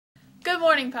Good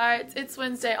morning, Pirates. It's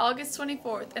Wednesday, August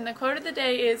 24th, and the quote of the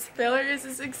day is, "Failure is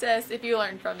a success if you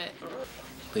learn from it."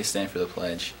 Please stand for the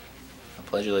pledge. I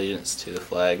pledge allegiance to the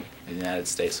flag of the United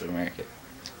States of America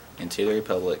and to the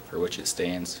republic for which it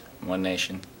stands, one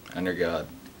nation, under God,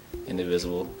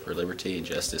 indivisible, for liberty and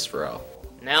justice for all.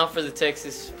 Now for the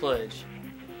Texas Pledge.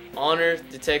 Honor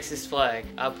the Texas flag.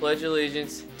 I pledge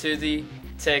allegiance to the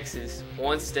Texas,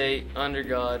 one state, under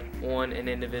God, one and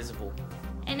indivisible.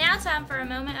 And now time for a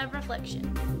moment of reflection.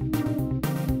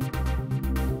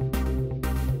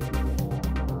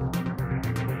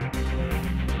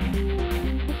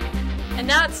 And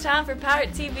now it's time for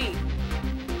Pirate TV.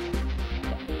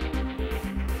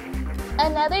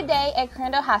 Another day at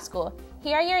Crandall High School.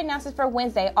 Here are your announcements for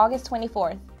Wednesday, August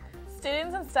 24th.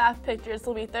 Students and staff pictures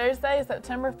will be Thursday,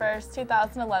 September 1st,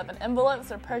 2011. Envelopes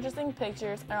for purchasing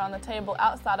pictures are on the table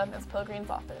outside of Ms. Pilgrim's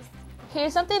office.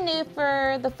 Here's something new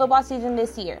for the football season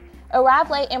this year. Arrive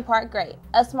late and park great.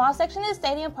 A small section of the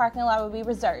stadium parking lot will be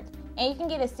reserved, and you can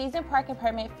get a season parking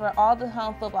permit for all the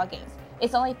home football games.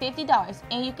 It's only $50,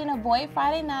 and you can avoid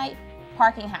Friday night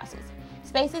parking hassles.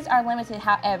 Spaces are limited,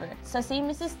 however, so see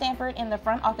Mrs. Stanford in the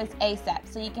front office ASAP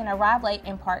so you can arrive late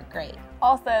and park great.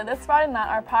 Also, this Friday night,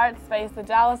 our Pirates face the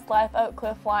Dallas Life Oak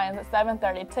Cliff Lions at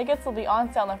 7:30. Tickets will be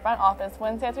on sale in the front office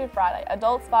Wednesday through Friday.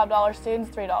 Adults $5, students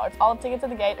 $3. All the tickets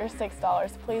at the gate are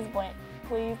 $6. Please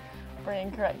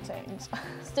bring correct change.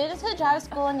 Students who drive to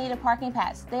school need a parking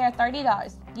pass. They are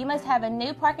 $30. You must have a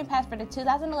new parking pass for the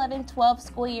 2011-12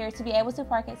 school year to be able to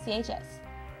park at CHS.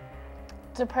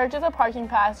 To purchase a parking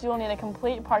pass, you will need a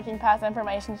complete parking pass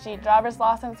information sheet, driver's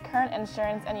license, current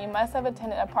insurance, and you must have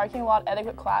attended a parking lot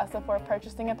etiquette class before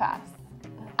purchasing a pass.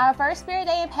 Our first Spirit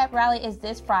Day and Pep Rally is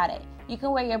this Friday. You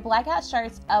can wear your blackout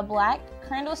shirts, a black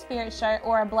Crandall Spirit shirt,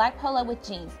 or a black polo with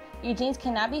jeans. Your jeans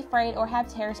cannot be frayed or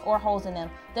have tears or holes in them.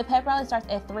 The Pep Rally starts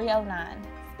at 3:09.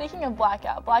 Speaking of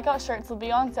blackout shirts will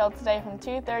be on sale today from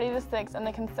 2:30 to 6 in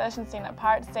the concession stand at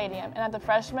Pirate Stadium and at the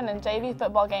freshman and JV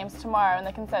football games tomorrow in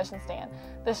the concession stand.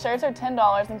 The shirts are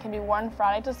 $10 and can be worn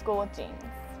Friday to school with jeans.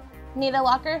 Need a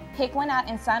locker? Pick one out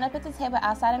and sign up at the table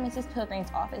outside of Mrs.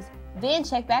 Pilgrim's office. Then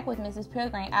check back with Mrs.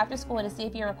 Pilgrim after school to see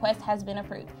if your request has been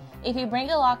approved. If you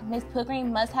bring a lock, Ms.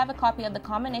 Pilgrim must have a copy of the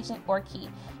combination or key.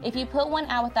 If you put one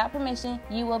out without permission,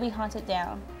 you will be hunted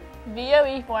down.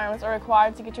 VOE forms are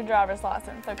required to get your driver's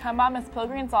license, so come by Ms.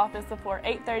 Pilgrim's office before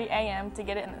 8:30 a.m. to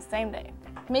get it in the same day.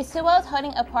 Ms. Sewell is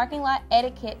holding a parking lot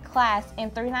etiquette class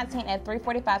in 319 at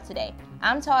 3:45 today.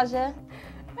 I'm Taja.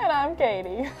 And I'm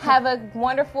Katie. Have a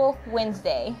wonderful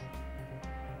Wednesday.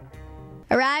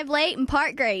 Arrive late and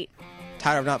park great.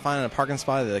 Tired of not finding a parking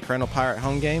spot at the Crandall Pirate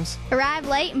home games? Arrive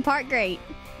late and park great.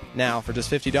 Now, for just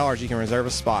 $50, you can reserve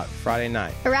a spot Friday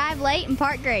night. Arrive late and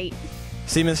park great.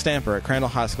 See Ms. Stamper at Crandall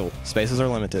High School. Spaces are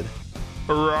limited.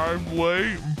 Arrive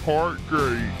late and park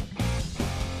great.